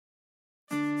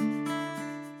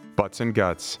Butts and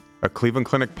Guts, a Cleveland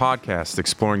Clinic podcast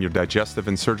exploring your digestive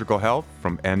and surgical health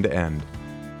from end to end.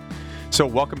 So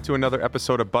welcome to another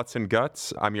episode of Butts and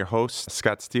Guts. I'm your host,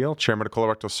 Scott Steele, Chairman of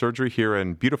Colorectal Surgery here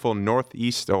in beautiful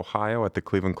Northeast Ohio at the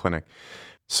Cleveland Clinic.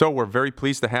 So we're very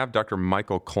pleased to have Dr.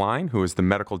 Michael Klein, who is the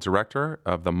Medical Director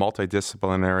of the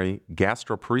Multidisciplinary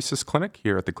Gastroparesis Clinic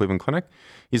here at the Cleveland Clinic.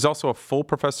 He's also a full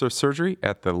professor of surgery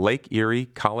at the Lake Erie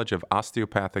College of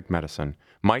Osteopathic Medicine.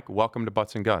 Mike, welcome to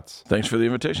Butts and Guts. Thanks for the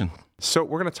invitation. So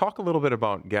we're going to talk a little bit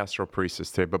about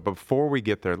gastroparesis today, but before we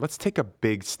get there, let's take a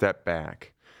big step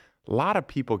back. A lot of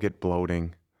people get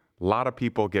bloating. A lot of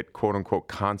people get quote-unquote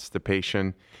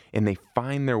constipation, and they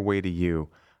find their way to you.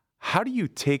 How do you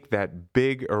take that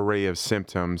big array of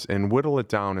symptoms and whittle it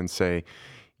down and say,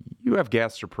 you have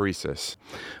gastroparesis?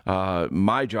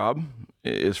 My job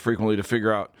is frequently to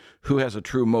figure out who has a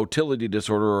true motility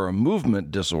disorder or a movement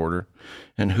disorder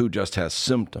and who just has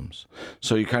symptoms.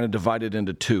 So you kind of divide it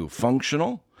into two,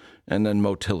 functional and then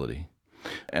motility.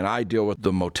 And I deal with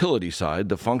the motility side.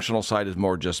 The functional side is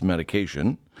more just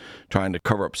medication, trying to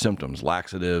cover up symptoms,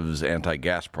 laxatives,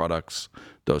 anti-gas products,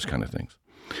 those kind of things.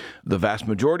 The vast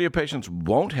majority of patients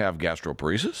won't have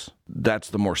gastroparesis. That's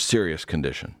the more serious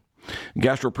condition.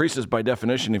 Gastroparesis, by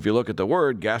definition, if you look at the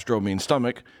word, gastro means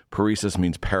stomach, paresis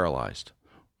means paralyzed.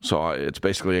 So it's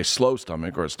basically a slow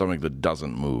stomach or a stomach that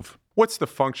doesn't move. What's the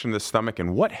function of the stomach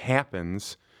and what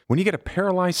happens when you get a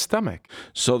paralyzed stomach?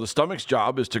 So the stomach's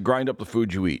job is to grind up the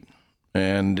food you eat.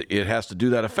 And it has to do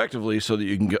that effectively so that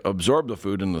you can absorb the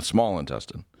food in the small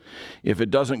intestine. If it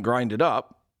doesn't grind it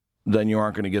up, then you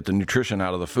aren't going to get the nutrition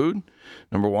out of the food,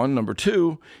 number one. Number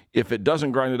two, if it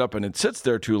doesn't grind it up and it sits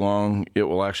there too long, it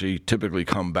will actually typically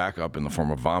come back up in the form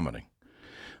of vomiting.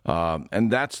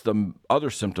 And that's the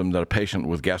other symptom that a patient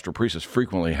with gastroparesis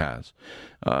frequently has.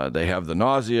 They have the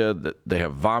nausea, they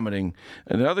have vomiting.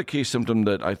 And another key symptom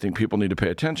that I think people need to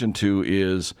pay attention to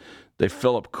is they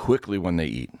fill up quickly when they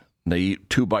eat. They eat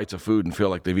 2 bites of food and feel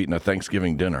like they've eaten a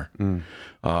Thanksgiving dinner,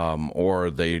 or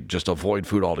they just avoid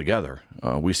food altogether.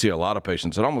 We see a lot of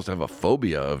patients that almost have a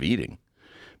phobia of eating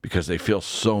because they feel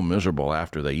so miserable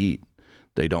after they eat.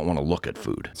 They don't want to look at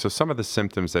food. So some of the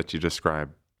symptoms that you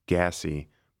described, gassy,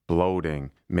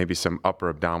 bloating, maybe some upper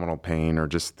abdominal pain or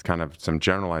just kind of some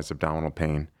generalized abdominal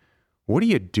pain. What do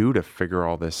you do to figure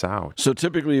all this out? So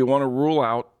typically you want to rule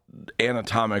out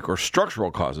anatomic or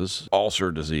structural causes, ulcer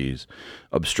disease,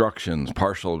 obstructions,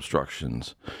 partial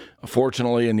obstructions.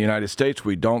 Fortunately, in the United States,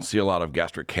 we don't see a lot of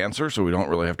gastric cancer, so we don't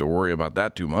really have to worry about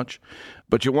that too much.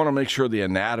 But you want to make sure the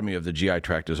anatomy of the GI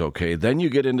tract is okay. Then you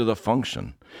get into the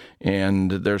function. And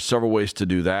there's several ways to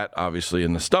do that. Obviously,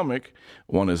 in the stomach,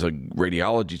 one is a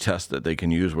radiology test that they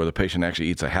can use where the patient actually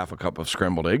eats a half a cup of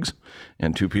scrambled eggs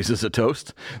and 2 pieces of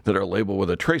toast that are labeled with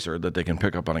a tracer that they can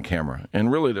pick up on a camera.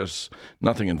 And really, there's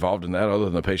nothing involved in that other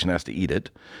than the patient has to eat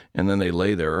it. And then they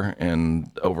lay there,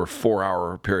 and over a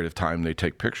 4-hour period of time, they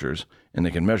take pictures, and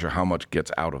they can measure how much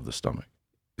gets out of the stomach.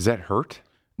 Does that hurt?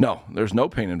 No, there's no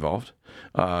pain involved.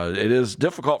 It is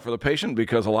difficult for the patient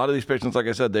because a lot of these patients, like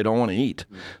I said, they don't want to eat.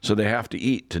 So they have to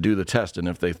eat to do the test. And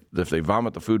if they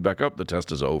vomit the food back up, the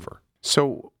test is over.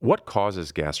 So what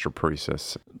causes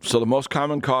gastroparesis? So the most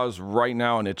common cause right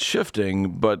now, and it's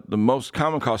shifting, but the most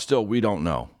common cause still, we don't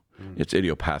know. It's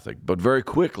idiopathic. But very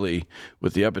quickly,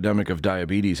 with the epidemic of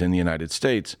diabetes in the United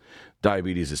States,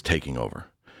 diabetes is taking over.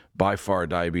 By far,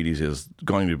 diabetes is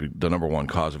going to be the number one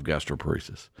cause of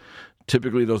gastroparesis.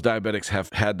 Typically, those diabetics have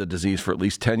had the disease for at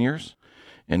least 10 years.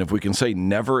 And if we can say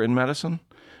never in medicine,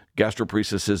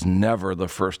 gastroparesis is never the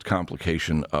first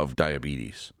complication of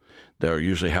diabetes. They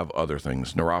usually have other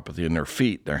things, neuropathy in their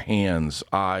feet, their hands,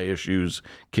 eye issues,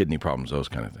 kidney problems, those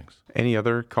kind of things. Any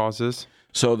other causes?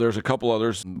 So there's a couple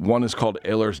others. One is called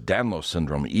Ehlers-Danlos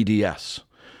syndrome, EDS,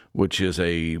 which is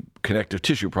a connective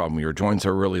tissue problem. Your joints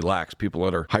are really lax. People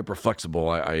that are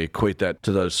hyperflexible, I equate that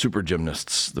to the super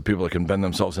gymnasts, the people that can bend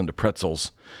themselves into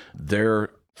pretzels. They're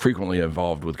frequently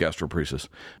involved with gastroparesis.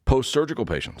 Post-surgical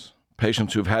patients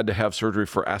who've had to have surgery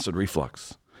for acid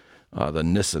reflux, the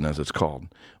Nissen as it's called,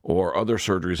 or other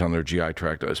surgeries on their GI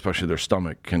tract, especially their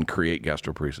stomach, can create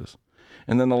gastroparesis.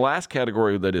 And then the last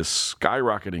category that is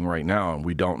skyrocketing right now, and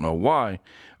we don't know why,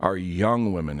 are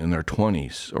young women in their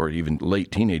 20s or even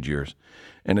late teenage years,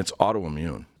 and it's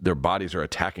autoimmune. Their bodies are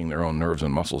attacking their own nerves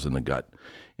and muscles in the gut.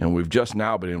 And we've just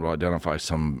now been able to identify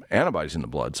some antibodies in the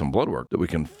blood, some blood work, that we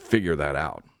can figure that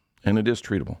out. And it is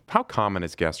treatable. How common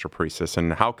is gastroparesis,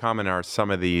 and how common are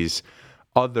some of these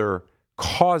other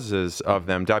causes of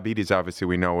them? Diabetes, obviously,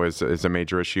 we know is a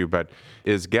major issue, but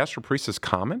is gastroparesis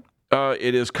common?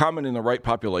 It is common in the right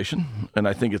population, and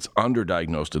I think it's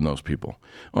underdiagnosed in those people.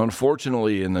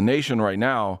 Unfortunately, in the nation right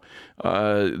now,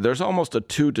 there's almost a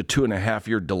 2 to 2.5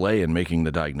 year delay in making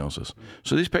the diagnosis.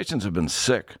 So these patients have been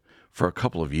sick for a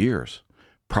couple of years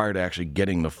prior to actually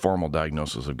getting the formal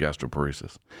diagnosis of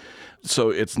gastroparesis. So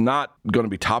it's not going to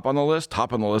be top on the list.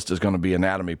 Top on the list is going to be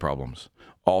anatomy problems,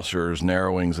 ulcers,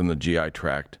 narrowings in the GI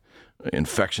tract,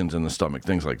 infections in the stomach,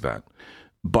 things like that.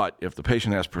 But if the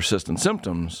patient has persistent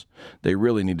symptoms, they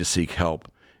really need to seek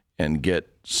help and get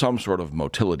some sort of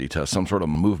motility test, some sort of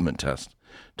movement test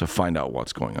to find out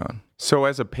what's going on. So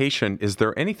as a patient, is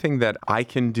there anything that I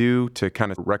can do to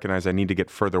kind of recognize I need to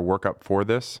get further workup for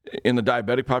this? In the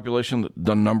diabetic population,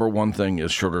 the number one thing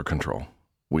is sugar control.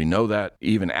 We know that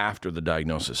even after the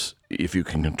diagnosis, if you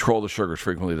can control the sugars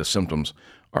frequently, the symptoms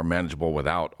are manageable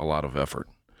without a lot of effort.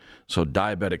 So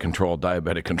diabetic control,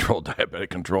 diabetic control, diabetic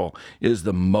control is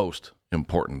the most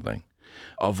important thing.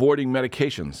 Avoiding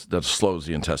medications that slows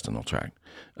the intestinal tract,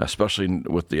 especially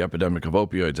with the epidemic of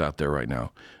opioids out there right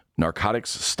now. Narcotics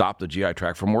stop the GI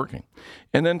tract from working.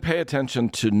 And then pay attention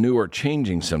to new or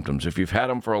changing symptoms. If you've had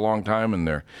them for a long time and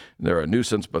they're a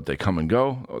nuisance, but they come and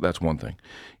go, that's one thing.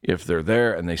 If they're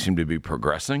there and they seem to be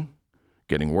progressing,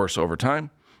 getting worse over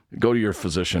time, go to your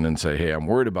physician and say, hey, I'm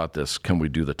worried about this. Can we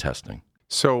do the testing?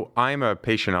 So I'm a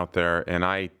patient out there, and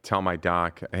I tell my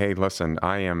doc, hey, listen,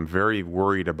 I am very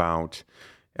worried about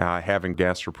having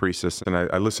gastroparesis, and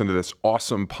I listen to this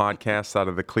awesome podcast out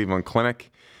of the Cleveland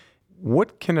Clinic.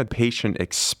 What can a patient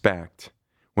expect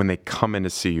when they come in to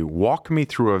see you? Walk me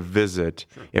through a visit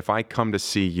if I come to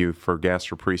see you for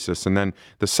gastroparesis. And then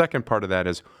the second part of that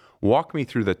is, walk me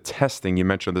through the testing. You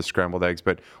mentioned the scrambled eggs,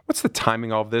 but what's the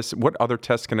timing of this? What other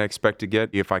tests can I expect to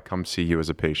get if I come see you as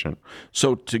a patient?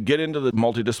 So to get into the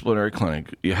multidisciplinary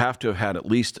clinic, you have to have had at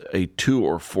least a 2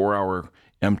 or 4 hour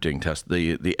emptying test,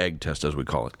 the egg test as we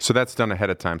call it. So that's done ahead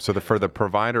of time. So for the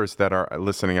providers that are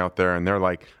listening out there and they're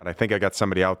like, I think I got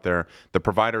somebody out there, the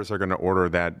providers are going to order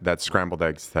that scrambled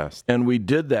eggs test. And we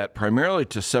did that primarily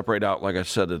to separate out, like I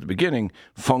said at the beginning,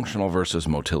 functional versus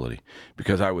motility.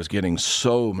 Because I was getting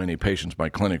so many patients, my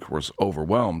clinic was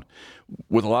overwhelmed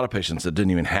with a lot of patients that didn't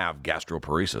even have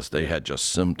gastroparesis. They had just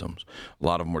symptoms. A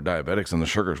lot of them were diabetics and the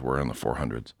sugars were in the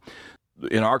 400s.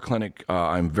 In our clinic,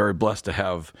 I'm very blessed to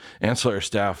have ancillary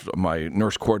staff. My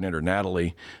nurse coordinator,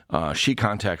 Natalie, she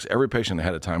contacts every patient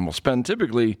ahead of time. We'll spend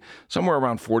typically somewhere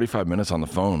around 45 minutes on the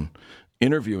phone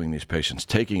interviewing these patients,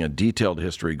 taking a detailed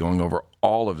history, going over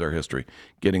all of their history,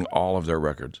 getting all of their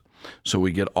records. So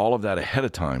we get all of that ahead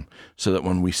of time so that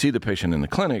when we see the patient in the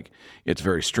clinic, it's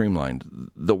very streamlined.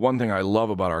 The one thing I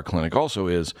love about our clinic also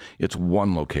is it's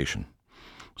one location.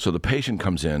 So the patient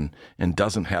comes in and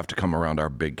doesn't have to come around our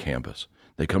big campus.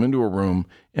 They come into a room,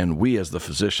 and we as the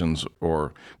physicians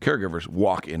or caregivers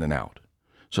walk in and out.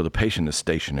 So the patient is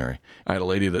stationary. I had a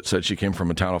lady that said she came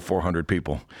from a town of 400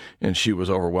 people, and she was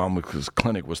overwhelmed because the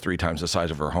clinic was 3 times the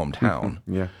size of her hometown.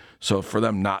 Yeah. So for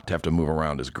them not to have to move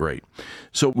around is great.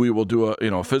 So we will do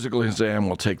a physical exam.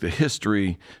 We'll take the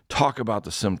history, talk about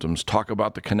the symptoms, talk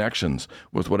about the connections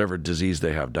with whatever disease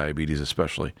they have, diabetes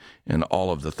especially, and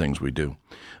all of the things we do.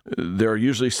 They're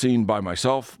usually seen by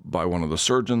myself, by one of the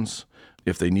surgeons.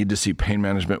 If they need to see pain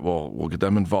management, we'll get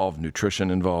them involved,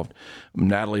 nutrition involved.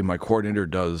 Natalie, my coordinator,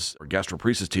 does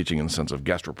gastroparesis teaching in the sense of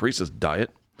gastroparesis diet.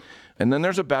 And then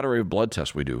there's a battery of blood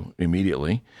tests we do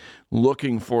immediately,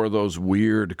 looking for those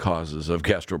weird causes of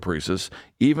gastroparesis,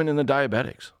 even in the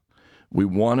diabetics. We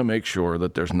want to make sure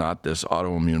that there's not this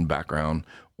autoimmune background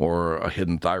or a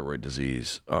hidden thyroid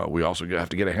disease. We also have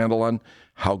to get a handle on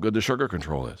how good the sugar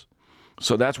control is.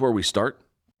 So that's where we start.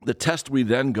 The test we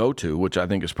then go to, which I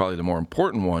think is probably the more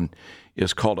important one,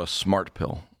 is called a smart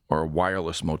pill or a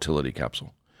wireless motility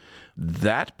capsule.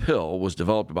 That pill was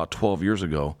developed about 12 years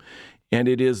ago, and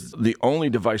it is the only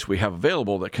device we have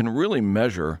available that can really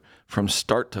measure from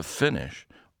start to finish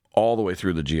all the way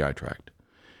through the GI tract.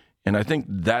 And I think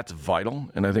that's vital,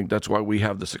 and I think that's why we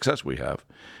have the success we have,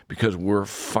 because we're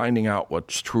finding out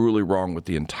what's truly wrong with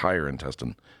the entire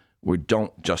intestine. We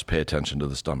don't just pay attention to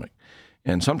the stomach.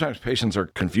 And sometimes patients are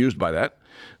confused by that.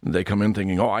 They come in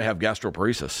thinking, I have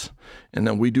gastroparesis. And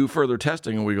then we do further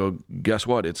testing and we go, guess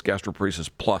what? It's gastroparesis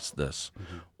plus this.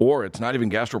 Mm-hmm. Or it's not even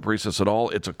gastroparesis at all.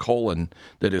 It's a colon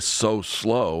that is so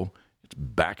slow, it's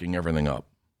backing everything up.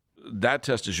 That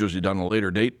test is usually done at a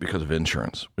later date because of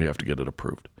insurance. We have to get it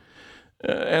approved.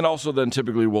 And also then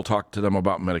typically we'll talk to them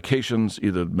about medications,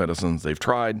 either medicines they've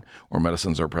tried or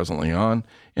medicines they're presently on,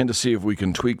 and to see if we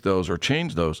can tweak those or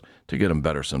change those to get them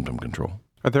better symptom control.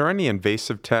 Are there any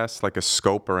invasive tests like a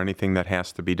scope or anything that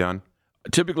has to be done?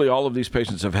 Typically, all of these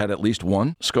patients have had at least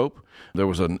one scope. There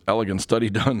was an elegant study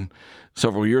done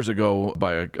several years ago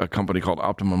by a company called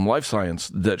Optimum Life Science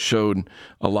that showed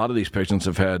a lot of these patients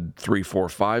have had 3, 4,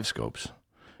 5 scopes.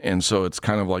 And so it's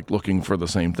kind of like looking for the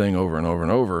same thing over and over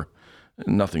and over.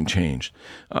 Nothing changed.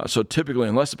 So typically,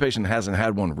 unless the patient hasn't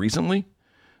had one recently,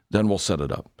 then we'll set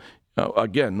it up.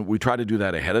 Again, we try to do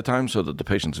that ahead of time so that the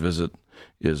patient's visit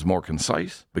is more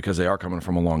concise because they are coming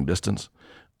from a long distance.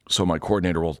 So my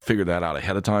coordinator will figure that out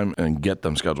ahead of time and get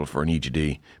them scheduled for an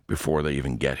EGD before they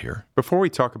even get here. Before we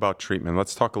talk about treatment,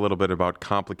 let's talk a little bit about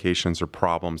complications or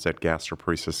problems that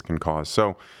gastroparesis can cause.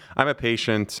 So I'm a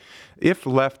patient. If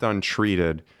left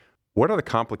untreated, what are the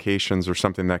complications or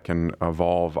something that can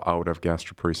evolve out of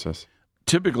gastroparesis?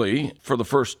 Typically, for the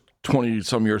first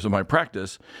 20-some years of my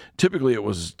practice, typically it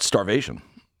was starvation.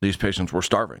 These patients were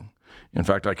starving. In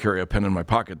fact, I carry a pen in my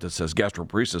pocket that says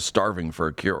gastroparesis starving for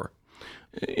a cure.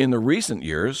 In the recent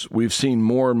years, we've seen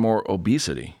more and more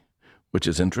obesity, which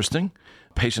is interesting.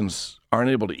 Patients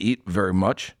aren't able to eat very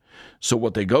much, so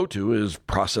what they go to is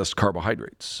processed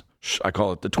carbohydrates. I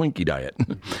call it the Twinkie diet.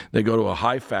 They go to a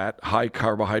high-fat,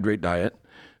 high-carbohydrate diet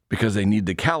because they need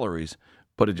the calories,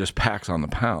 but it just packs on the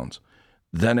pounds.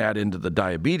 Then add into the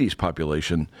diabetes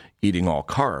population eating all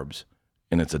carbs,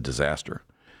 and it's a disaster.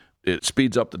 It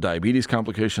speeds up the diabetes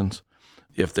complications.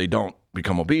 If they don't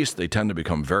become obese, they tend to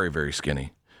become very, very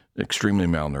skinny, extremely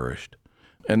malnourished.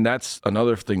 And that's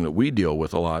another thing that we deal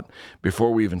with a lot.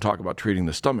 Before we even talk about treating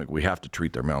the stomach, we have to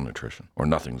treat their malnutrition or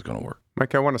nothing's going to work.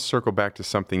 Mike, I want to circle back to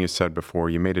something you said before.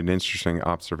 You made an interesting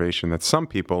observation that some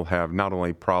people have not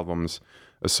only problems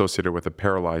associated with a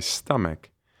paralyzed stomach,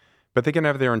 but they can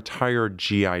have their entire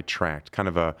GI tract, kind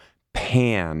of a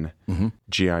pan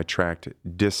GI tract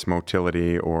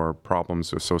dysmotility or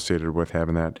problems associated with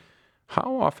having that.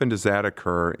 How often does that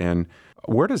occur, and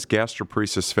where does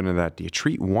gastroparesis fit into that? Do you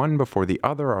treat one before the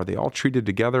other? Are they all treated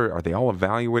together? Are they all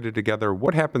evaluated together?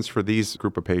 What happens for these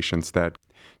group of patients that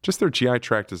just their GI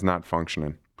tract is not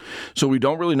functioning? So we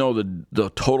don't really know the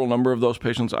total number of those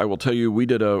patients. I will tell you, we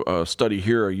did a study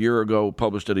here a year ago,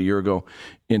 published it a year ago,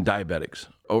 in diabetics.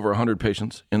 Over 100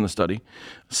 patients in the study.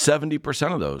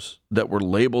 70% of those that were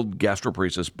labeled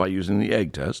gastroparesis by using the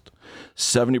egg test,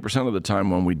 70% of the time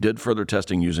when we did further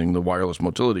testing using the wireless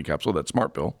motility capsule, that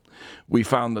SmartPill, we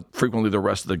found that frequently the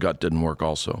rest of the gut didn't work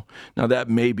also. Now that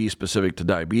may be specific to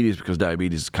diabetes because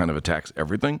diabetes kind of attacks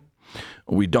everything.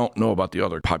 We don't know about the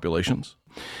other populations.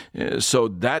 So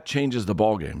that changes the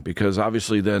ballgame because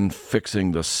obviously then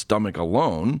fixing the stomach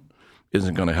alone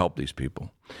isn't going to help these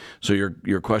people. So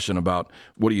your question about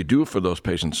what do you do for those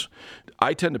patients,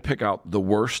 I tend to pick out the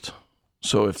worst.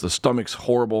 So if the stomach's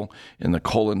horrible and the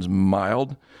colon's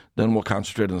mild, then we'll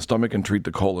concentrate on the stomach and treat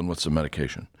the colon with some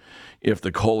medication. If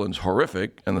the colon's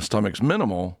horrific and the stomach's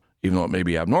minimal, even though it may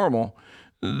be abnormal,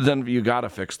 then you got to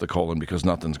fix the colon because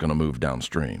nothing's going to move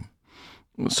downstream.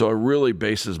 So it really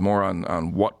bases more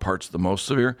on what part's the most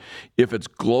severe. If it's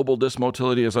global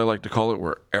dysmotility, as I like to call it,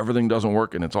 where everything doesn't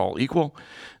work and it's all equal,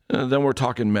 then we're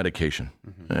talking medication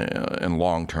and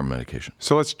long-term medication.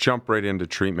 So let's jump right into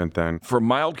treatment then. For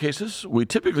mild cases, we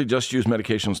typically just use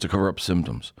medications to cover up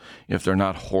symptoms. If they're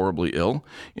not horribly ill,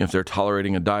 if they're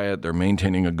tolerating a diet, they're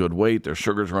maintaining a good weight, their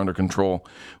sugars are under control,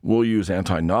 we'll use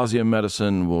anti-nausea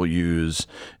medicine, we'll use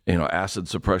acid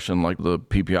suppression like the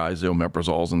PPIs, the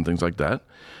omeprazoles and things like that.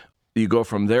 You go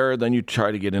from there, then you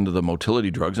try to get into the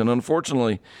motility drugs. And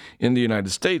unfortunately, in the United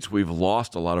States, we've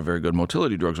lost a lot of very good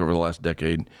motility drugs over the last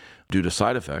decade due to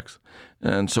side effects.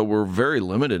 And so we're very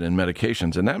limited in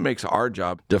medications. And that makes our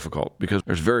job difficult because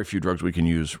there's very few drugs we can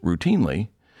use routinely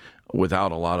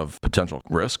without a lot of potential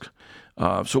risk.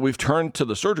 So we've turned to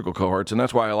the surgical cohorts, and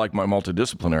that's why I like my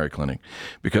multidisciplinary clinic,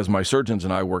 because my surgeons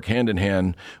and I work hand in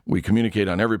hand. We communicate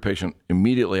on every patient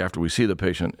immediately after we see the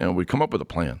patient, and we come up with a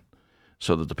plan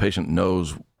so that the patient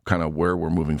knows kind of where we're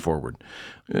moving forward.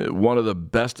 One of the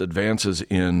best advances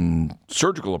in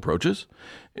surgical approaches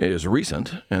is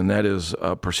recent, and that is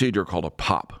a procedure called a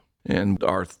POP. And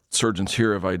our surgeons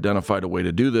here have identified a way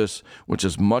to do this, which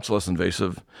is much less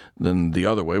invasive than the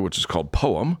other way, which is called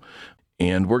POEM.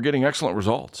 And we're getting excellent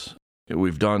results.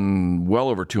 We've done well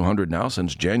over 200 now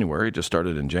since January. It just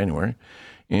started in January.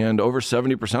 And over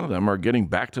 70% of them are getting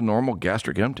back to normal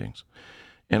gastric emptyings.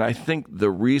 And I think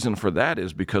the reason for that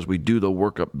is because we do the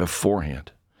workup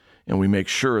beforehand. And we make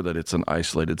sure that it's an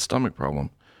isolated stomach problem,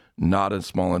 not a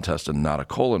small intestine, not a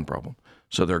colon problem.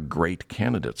 So they're great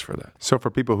candidates for that. So for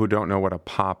people who don't know what a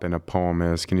POP and a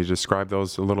POEM is, can you describe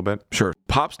those a little bit? Sure.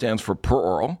 POP stands for per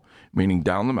oral, meaning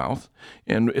down the mouth.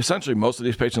 And essentially most of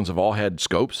these patients have all had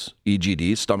scopes,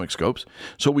 EGDs, stomach scopes.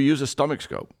 So we use a stomach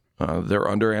scope. They're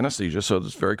under anesthesia, so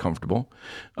it's very comfortable.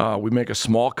 We make a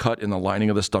small cut in the lining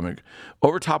of the stomach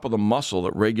over top of the muscle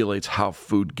that regulates how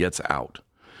food gets out.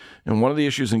 And one of the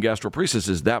issues in gastroparesis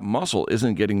is that muscle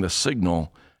isn't getting the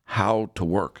signal how to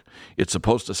work. It's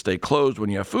supposed to stay closed when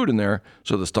you have food in there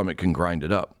so the stomach can grind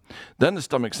it up. Then the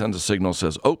stomach sends a signal,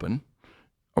 says, open,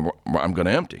 I'm going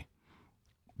to empty.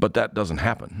 But that doesn't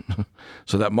happen.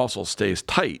 So that muscle stays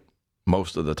tight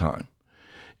most of the time.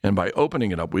 And by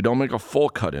opening it up, we don't make a full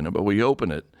cut in it, but we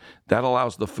open it. That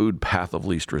allows the food path of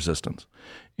least resistance.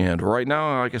 And right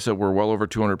now, like I said, we're well over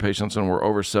 200 patients and we're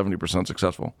over 70%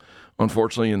 successful.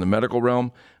 Unfortunately, in the medical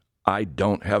realm, I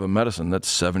don't have a medicine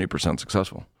that's 70%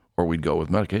 successful, or we'd go with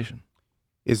medication.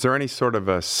 Is there any sort of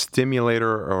a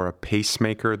stimulator or a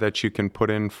pacemaker that you can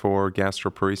put in for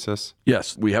gastroparesis?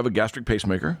 Yes, we have a gastric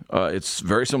pacemaker. It's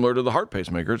very similar to the heart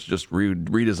pacemaker. It's just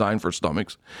redesigned for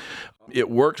stomachs.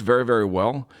 It works very, very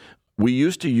well. We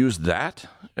used to use that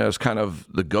as kind of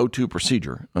the go-to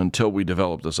procedure until we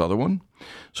developed this other one.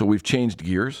 So we've changed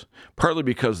gears, partly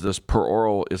because this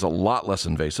peroral is a lot less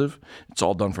invasive. It's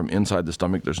all done from inside the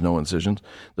stomach. There's no incisions.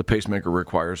 The pacemaker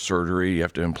requires surgery. You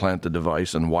have to implant the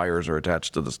device, and wires are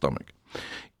attached to the stomach.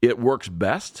 It works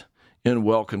best in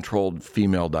well-controlled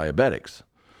female diabetics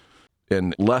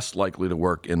and less likely to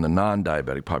work in the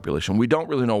non-diabetic population. We don't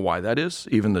really know why that is.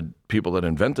 Even the people that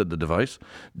invented the device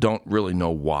don't really know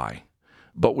why.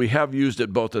 But we have used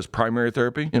it both as primary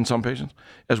therapy in some patients,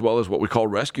 as well as what we call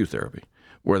rescue therapy,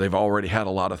 where they've already had a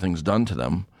lot of things done to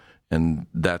them, and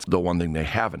that's the one thing they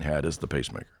haven't had is the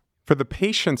pacemaker. For the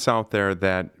patients out there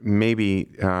that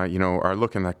maybe are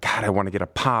looking like, God, I want to get a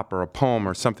pop or a pulm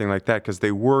or something like that, because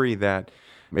they worry that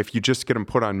if you just get them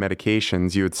put on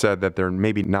medications, you had said that they're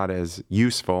maybe not as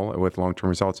useful with long-term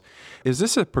results. Is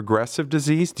this a progressive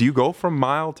disease? Do you go from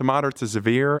mild to moderate to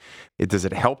severe? Does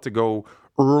it help to go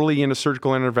early in a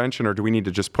surgical intervention, or do we need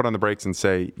to just put on the brakes and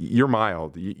say, you're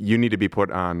mild, you need to be put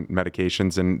on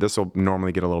medications, and this will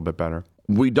normally get a little bit better?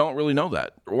 We don't really know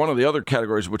that. One of the other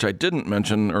categories, which I didn't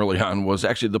mention early on, was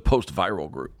actually the post-viral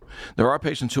group. There are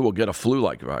patients who will get a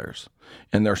flu-like virus,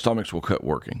 and their stomachs will quit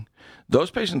working.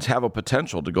 Those patients have a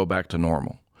potential to go back to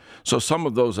normal. So some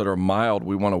of those that are mild,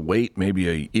 we want to wait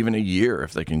maybe even a year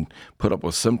if they can put up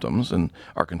with symptoms and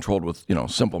are controlled with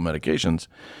simple medications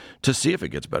to see if it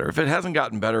gets better. If it hasn't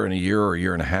gotten better in a year or a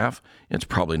year and a half, it's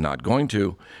probably not going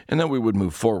to, and then we would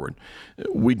move forward.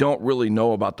 We don't really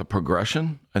know about the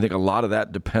progression. I think a lot of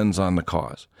that depends on the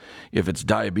cause. If it's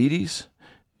diabetes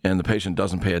and the patient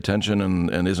doesn't pay attention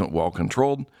and isn't well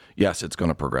controlled, yes, it's going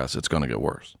to progress. It's going to get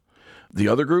worse. The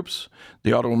other groups,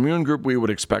 the autoimmune group, we would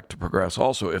expect to progress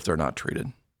also if they're not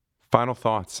treated. Final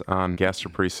thoughts on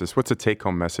gastroparesis. What's a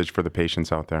take-home message for the patients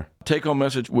out there? Take-home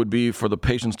message would be for the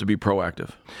patients to be proactive.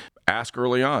 Ask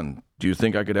early on, do you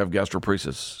think I could have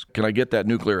gastroparesis? Can I get that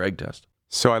nuclear egg test?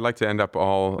 So I'd like to end up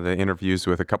all the interviews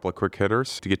with a couple of quick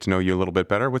hitters to get to know you a little bit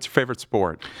better. What's your favorite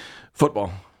sport?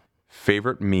 Football.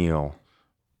 Favorite meal?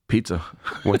 Pizza.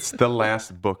 What's the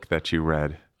last book that you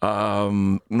read?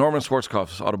 Norman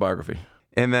Schwarzkopf's autobiography.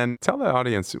 And then tell the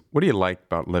audience, what do you like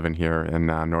about living here in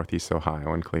Northeast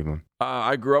Ohio in Cleveland?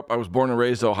 I was born and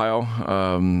raised in Ohio.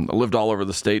 I lived all over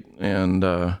the state, and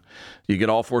you get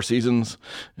all four seasons.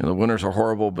 The winters are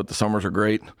horrible, but the summers are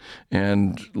great.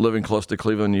 And living close to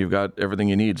Cleveland, you've got everything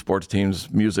you need: sports teams,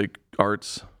 music,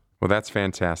 arts. Well, that's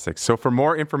fantastic. So for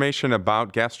more information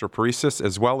about gastroparesis,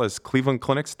 as well as Cleveland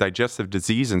Clinic's Digestive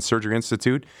Disease and Surgery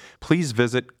Institute, please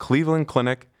visit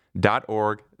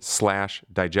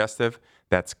clevelandclinic.org/digestive.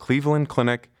 That's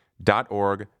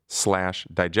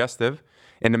clevelandclinic.org/digestive.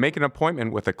 And to make an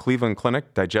appointment with a Cleveland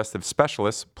Clinic digestive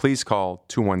specialist, please call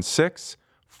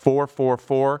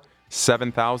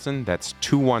 216-444-7000. That's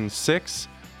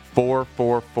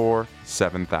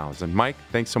 216-444-7000. Mike,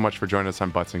 thanks so much for joining us on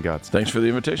Butts and Guts. Thanks for the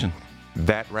invitation.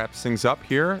 That wraps things up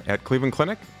here at Cleveland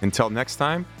Clinic. Until next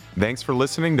time, thanks for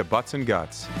listening to Butts and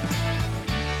Guts.